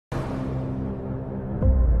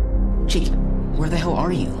Chief, where the hell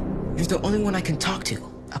are you? You're the only one I can talk to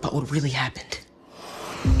about what really happened.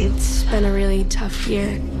 It's been a really tough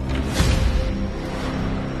year.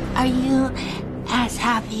 Are you as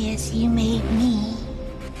happy as you made me?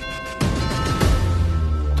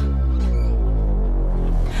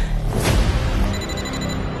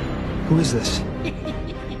 Who is this?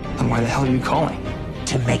 And why the hell are you calling?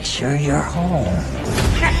 To make sure you're home.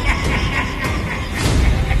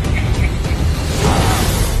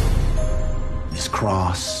 Miss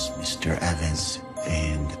Cross, Mr. Evans,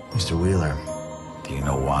 and Mr. Wheeler. Do you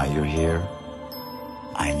know why you're here?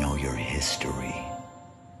 I know your history.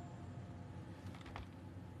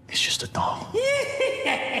 It's just a doll.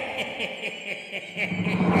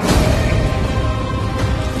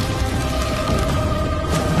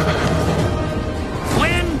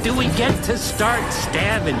 When do we get to start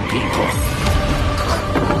stabbing people?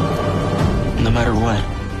 No matter what,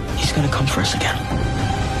 he's gonna come for us again.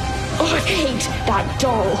 Oh, I hate that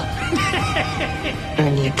doll.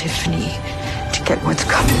 Earn the epiphany to get what's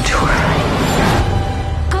coming to her.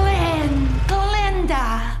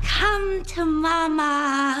 Glenda, come to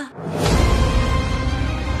Mama.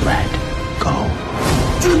 Let go.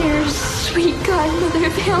 Dear sweet godmother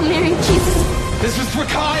of Hail Mary, Jesus. This is for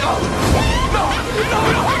Kyle! No!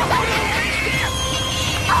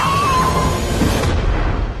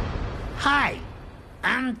 Hi,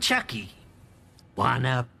 I'm Chucky.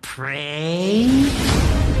 Wanna pray?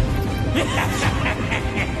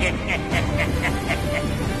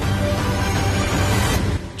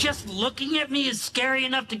 Just looking at me is scary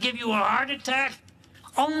enough to give you a heart attack?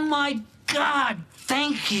 Oh my God,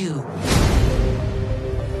 thank you.